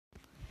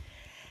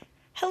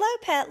Hello,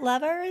 pet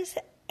lovers.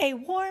 A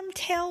warm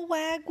tail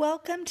wag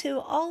welcome to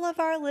all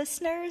of our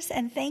listeners,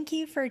 and thank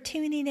you for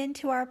tuning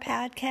into our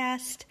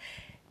podcast,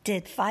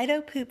 Did Fido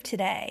Poop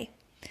Today?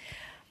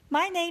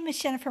 My name is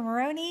Jennifer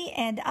Maroney,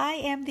 and I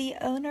am the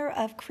owner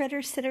of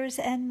Critter Sitters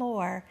and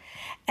More.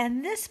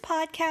 And this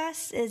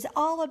podcast is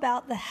all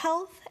about the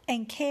health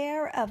and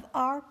care of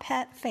our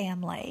pet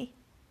family.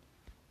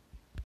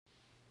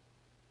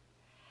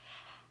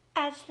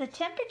 As the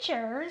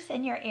temperatures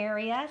in your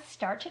area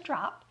start to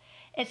drop,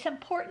 it's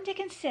important to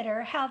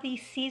consider how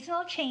these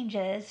seasonal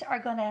changes are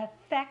going to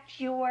affect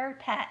your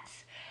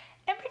pets,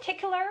 in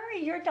particular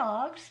your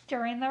dogs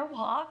during their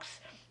walks.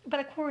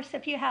 But of course,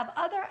 if you have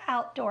other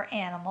outdoor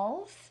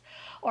animals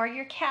or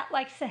your cat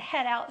likes to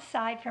head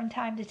outside from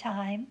time to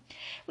time,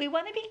 we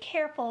want to be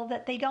careful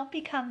that they don't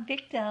become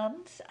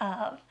victims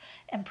of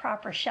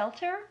improper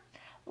shelter,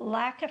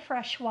 lack of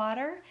fresh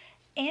water,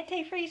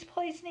 antifreeze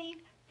poisoning,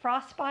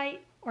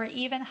 frostbite, or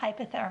even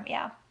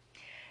hypothermia.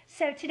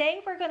 So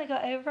today we're going to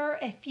go over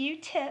a few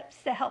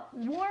tips to help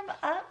warm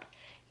up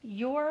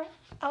your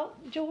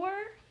outdoor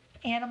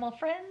animal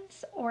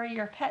friends or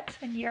your pets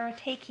when you're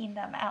taking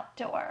them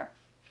outdoor.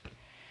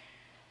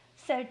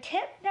 So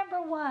tip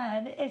number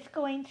one is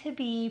going to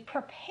be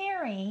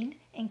preparing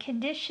and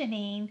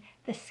conditioning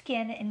the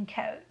skin and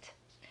coat.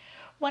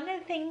 One of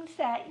the things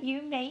that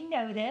you may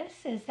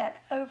notice is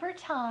that over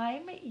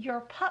time your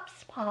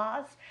pup's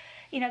paws,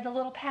 the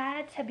little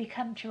pads have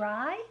become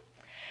dry.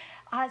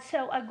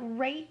 So a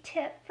great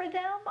tip for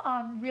them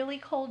on really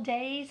cold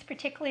days,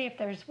 particularly if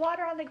there's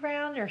water on the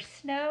ground or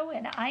snow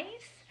and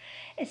ice,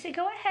 is to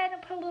go ahead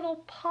and put a little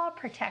paw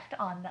protect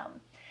on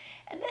them.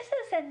 And this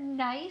is a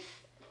nice,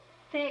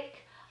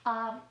 thick,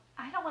 I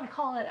don't want to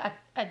call it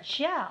a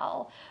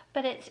gel,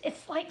 but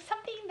it's like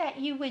something that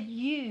you would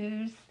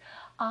use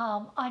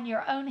on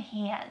your own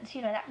hands.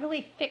 That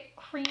really thick,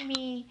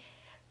 creamy,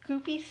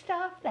 goopy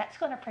stuff that's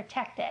going to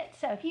protect it.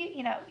 So if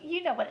you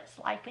know what it's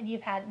like when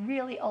you've had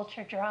really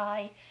ultra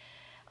dry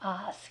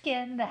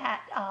skin,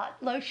 that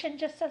lotion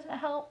just doesn't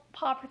help.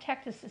 Paw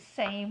Protect is the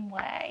same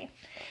way.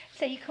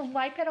 So you can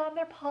wipe it on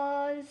their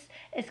paws.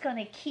 It's going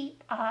to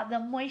keep the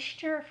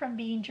moisture from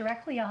being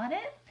directly on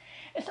it.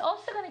 It's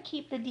also going to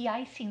keep the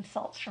de-icing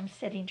salts from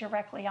sitting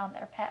directly on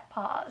their pet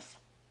paws.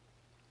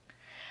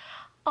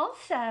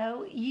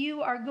 Also,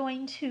 you are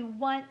going to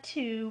want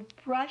to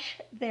brush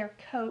their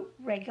coat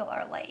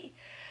regularly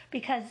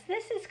because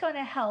this is going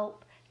to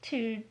help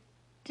to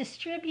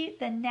distribute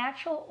the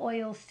natural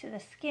oils to the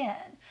skin,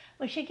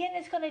 which again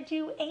is going to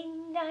do a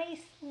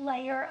nice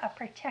layer of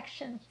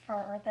protection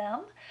for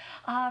them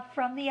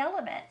from the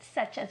elements,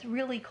 such as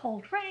really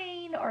cold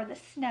rain or the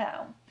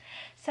snow.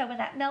 So when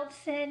that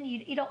melts in,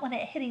 you don't want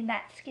it hitting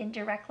that skin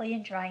directly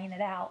and drying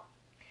it out.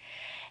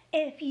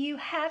 If you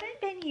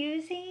haven't been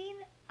using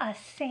a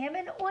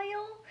salmon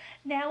oil,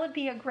 now would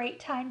be a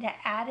great time to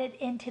add it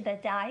into the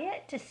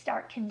diet to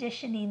start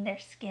conditioning their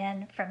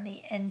skin from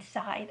the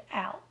inside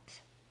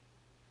out.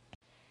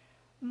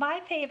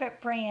 My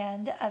favorite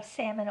brand of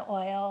salmon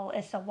oil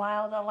is the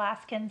Wild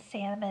Alaskan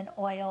Salmon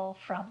Oil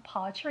from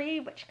Paw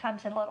Tree, which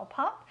comes in a little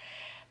pump,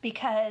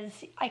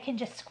 because I can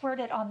just squirt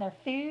it on their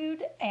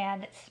food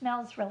and it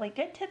smells really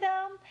good to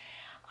them.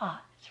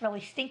 It's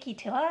really stinky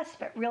to us,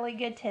 but really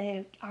good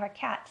to our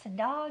cats and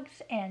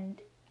dogs,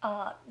 and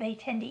they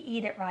tend to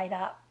eat it right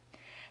up.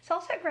 It's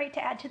also great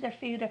to add to their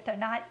food if they're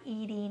not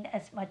eating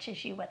as much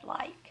as you would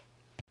like.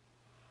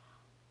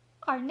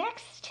 Our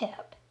next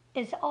tip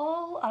is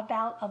all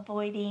about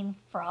avoiding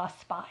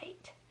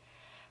frostbite.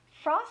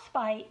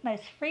 Frostbite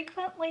most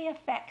frequently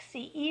affects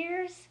the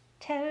ears,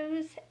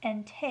 toes,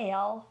 and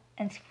tail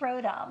and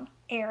scrotum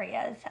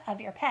areas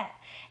of your pet.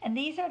 And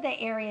these are the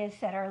areas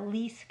that are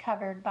least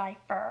covered by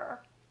fur.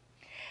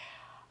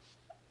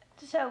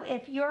 So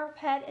if your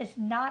pet is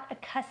not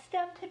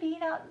accustomed to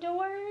being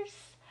outdoors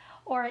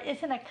or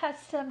isn't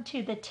accustomed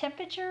to the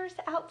temperatures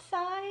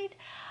outside,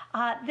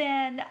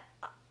 then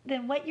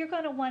what you're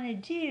going to want to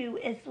do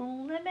is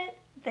limit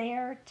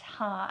their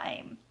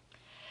time.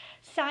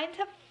 Signs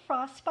of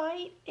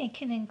frostbite, it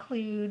can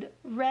include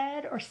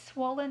red or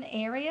swollen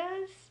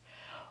areas,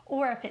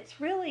 or if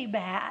it's really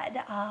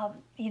bad,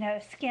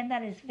 skin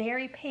that is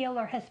very pale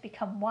or has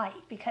become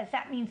white, because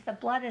that means the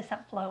blood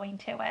isn't flowing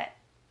to it.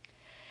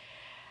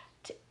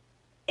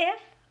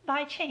 If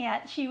by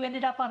chance you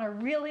ended up on a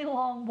really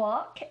long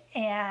walk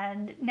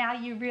and now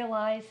you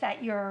realize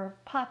that your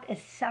pup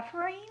is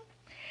suffering,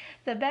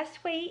 the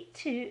best way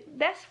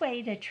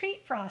to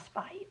treat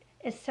frostbite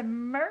is to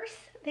immerse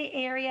the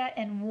area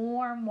in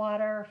warm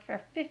water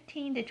for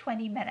 15 to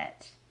 20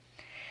 minutes.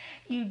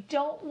 You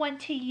don't want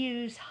to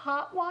use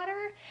hot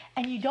water,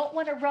 and you don't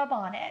want to rub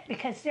on it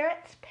because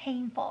that's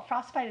painful.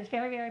 Frostbite is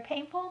very, very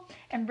painful,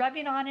 and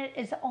rubbing on it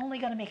is only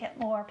going to make it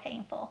more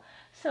painful.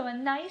 So a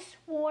nice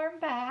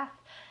warm bath,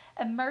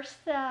 immerse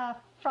the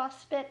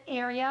frostbite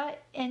area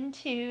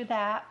into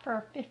that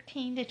for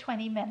 15 to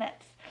 20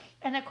 minutes.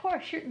 And of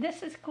course,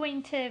 this is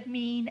going to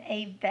mean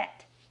a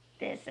vet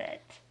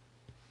visit.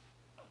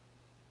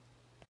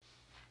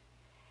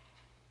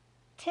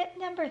 Tip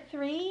number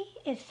 3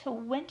 is to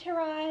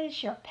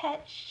winterize your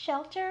pet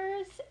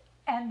shelters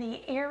and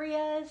the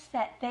areas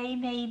that they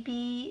may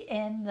be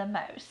in the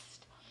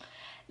most.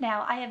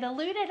 Now, I have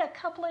alluded a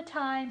couple of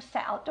times to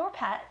outdoor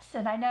pets,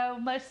 and I know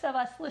most of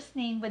us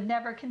listening would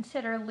never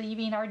consider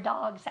leaving our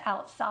dogs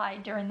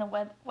outside during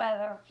the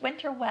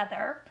winter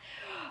weather.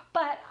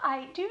 But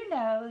I do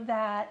know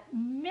that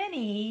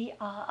many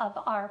of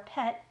our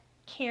pet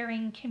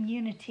caring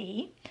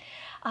community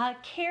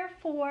care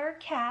for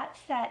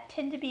cats that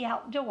tend to be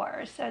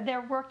outdoors. So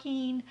they're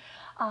working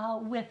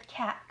with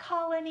cat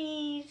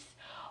colonies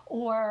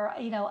or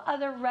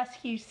other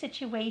rescue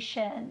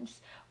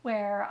situations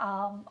where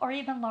or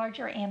even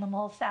larger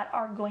animals that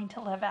are going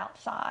to live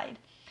outside.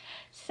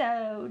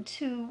 So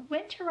to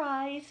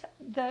winterize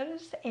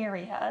those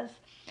areas,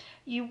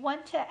 you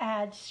want to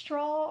add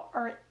straw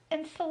or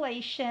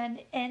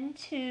insulation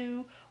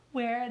into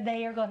where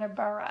they are going to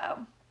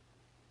burrow.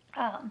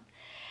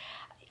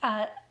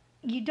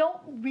 You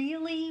don't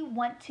really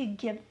want to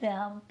give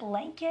them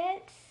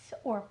blankets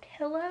or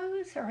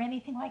pillows or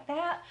anything like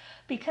that,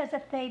 because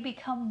if they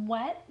become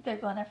wet, they're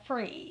going to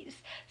freeze.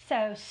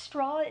 So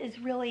straw is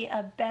really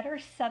a better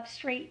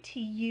substrate to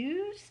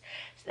use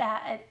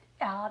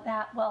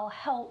that will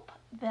help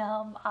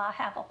them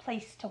have a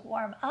place to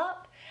warm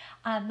up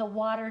and the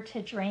water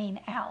to drain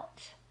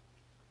out.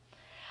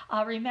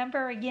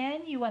 Remember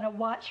again, you want to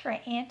watch for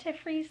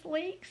antifreeze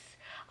leaks.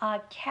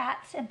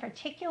 Cats in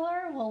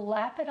particular will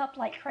lap it up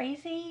like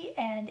crazy,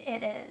 and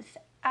it is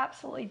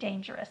absolutely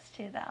dangerous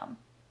to them.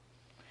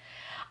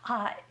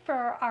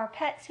 For our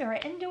pets who are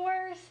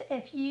indoors,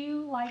 if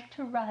you like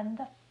to run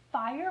the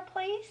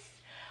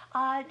fireplace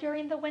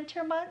during the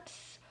winter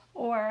months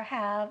or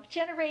have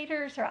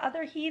generators or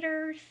other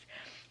heaters,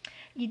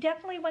 you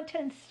definitely want to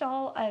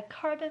install a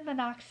carbon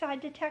monoxide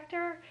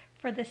detector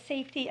for the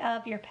safety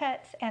of your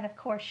pets and, of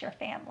course, your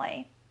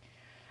family.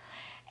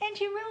 And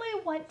you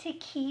really want to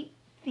keep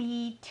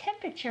the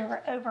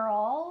temperature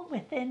overall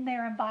within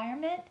their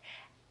environment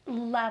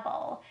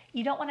level.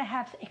 You don't want to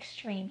have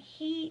extreme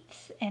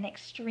heats and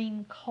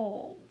extreme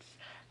colds,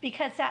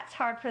 because that's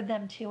hard for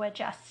them to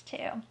adjust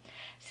to.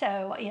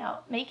 So,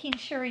 making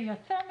sure your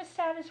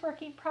thermostat is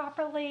working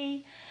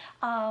properly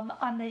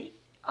on the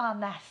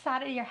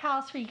side of your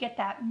house where you get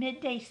that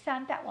midday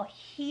sun that will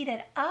heat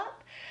it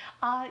up.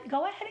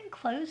 Go ahead and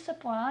close the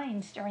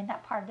blinds during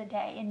that part of the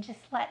day and just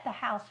let the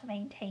house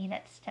maintain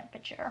its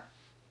temperature.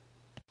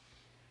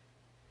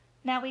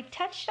 Now, we've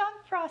touched on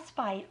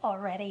frostbite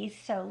already,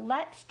 so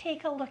let's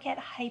take a look at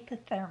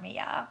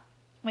hypothermia,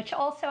 which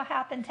also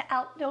happens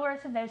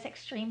outdoors in those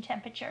extreme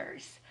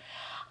temperatures.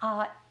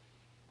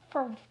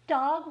 For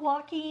dog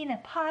walking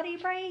and potty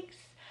breaks,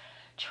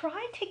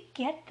 try to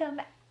get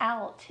them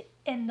out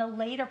in the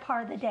later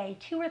part of the day,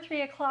 2 or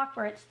 3 o'clock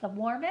where it's the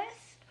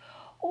warmest,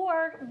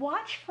 or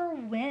watch for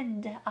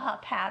wind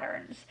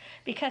patterns,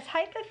 because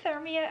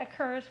hypothermia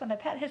occurs when a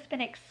pet has been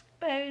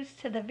exposed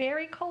to the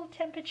very cold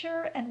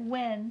temperature and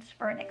winds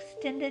for an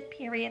extended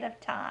period of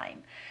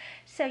time.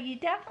 So you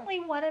definitely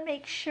want to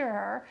make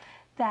sure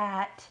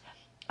that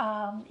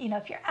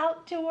if you're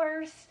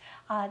outdoors,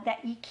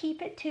 that you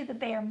keep it to the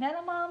bare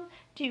minimum.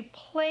 Do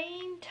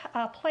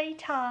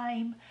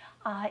playtime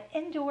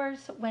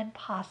indoors when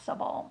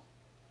possible.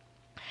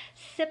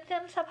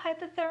 Symptoms of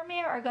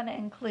hypothermia are going to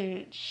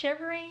include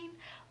shivering,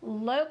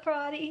 low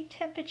body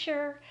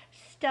temperature,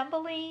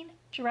 stumbling,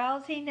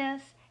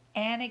 drowsiness,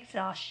 and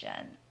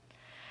exhaustion.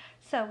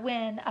 So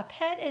when a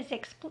pet is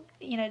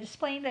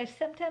displaying those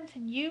symptoms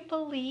and you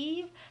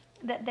believe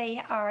that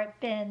they are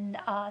been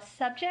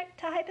subject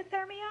to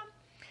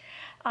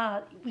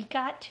hypothermia, we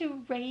got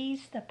to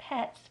raise the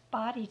pet's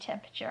body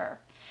temperature.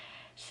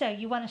 So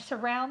you want to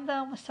surround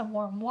them with some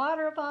warm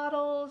water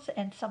bottles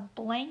and some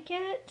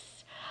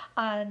blankets,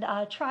 and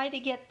try to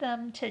get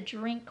them to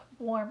drink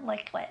warm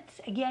liquids.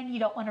 Again, you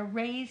don't want to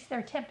raise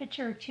their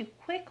temperature too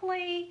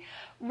quickly.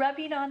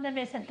 Rubbing on them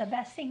isn't the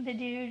best thing to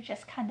do.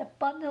 Just kind of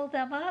bundle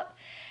them up.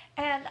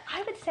 And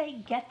I would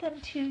say get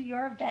them to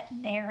your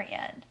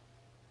veterinarian.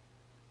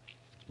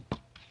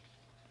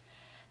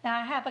 Now,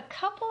 I have a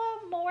couple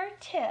of more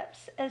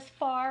tips as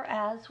far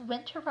as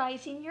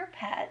winterizing your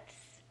pets.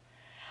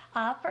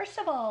 First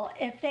of all,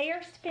 if they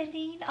are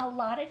spending a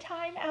lot of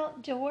time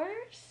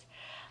outdoors,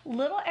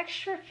 little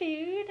extra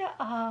food,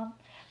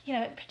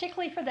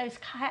 particularly for those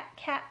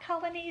cat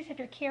colonies, if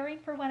you're caring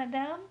for one of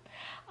them,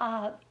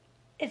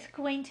 it's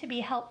going to be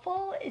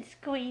helpful. They're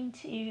going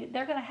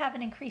to have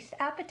an increased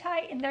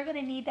appetite, and they're going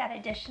to need that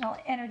additional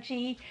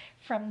energy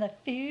from the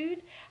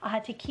food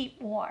to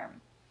keep warm.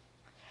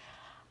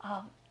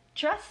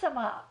 Dress them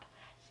up.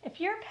 If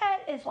your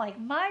pet is like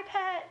my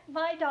pet,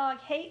 my dog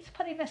hates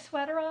putting a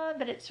sweater on,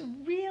 but it's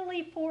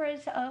really for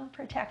his own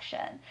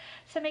protection.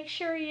 So make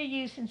sure you're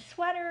using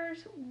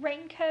sweaters,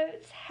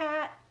 raincoats,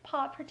 hat,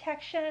 paw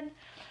protection,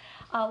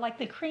 like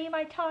the cream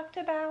I talked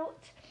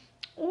about,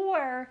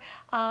 or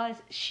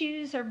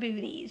shoes or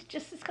booties.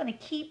 Just it's going to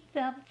keep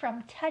them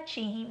from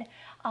touching,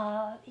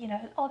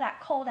 all that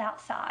cold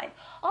outside.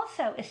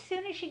 Also, as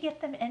soon as you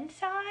get them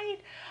inside,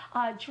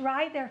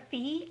 dry their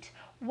feet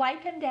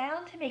Wipe them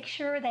down to make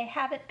sure they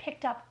haven't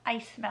picked up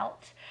ice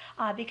melt,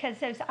 because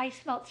those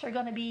ice melts are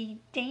going to be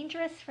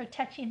dangerous for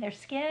touching their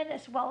skin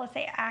as well as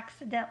they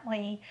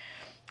accidentally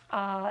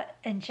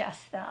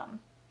ingest them.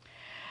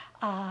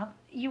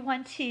 You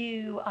want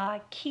to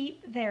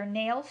keep their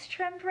nails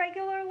trimmed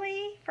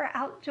regularly for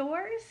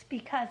outdoors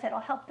because it'll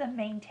help them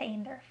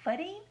maintain their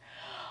footing.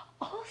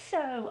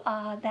 Also,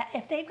 that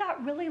if they've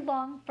got really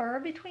long fur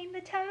between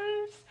the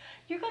toes,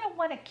 you're going to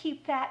want to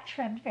keep that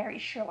trimmed very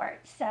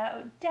short.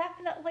 So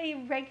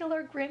definitely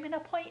regular grooming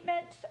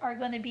appointments are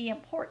going to be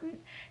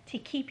important to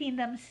keeping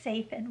them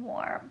safe and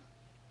warm.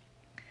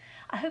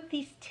 I hope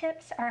these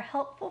tips are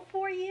helpful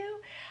for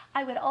you.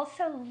 I would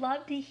also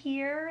love to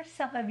hear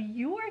some of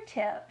your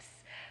tips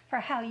for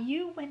how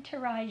you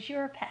winterize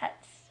your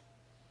pets.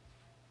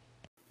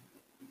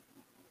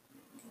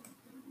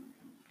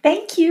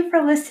 Thank you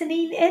for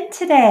listening in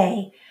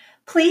today.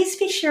 Please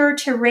be sure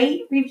to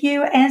rate,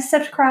 review, and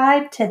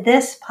subscribe to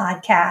this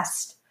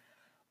podcast.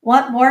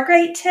 Want more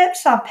great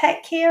tips on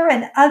pet care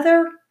and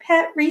other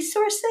pet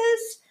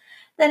resources?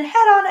 Then head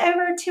on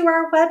over to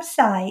our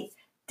website,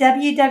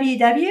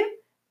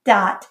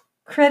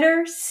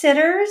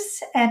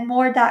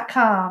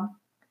 www.crittersittersandmore.com.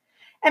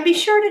 And be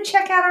sure to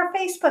check out our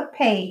Facebook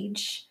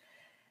page,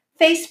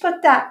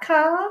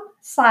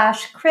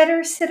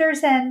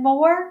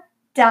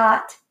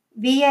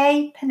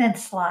 facebook.com/crittersittersandmore.va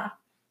Peninsula.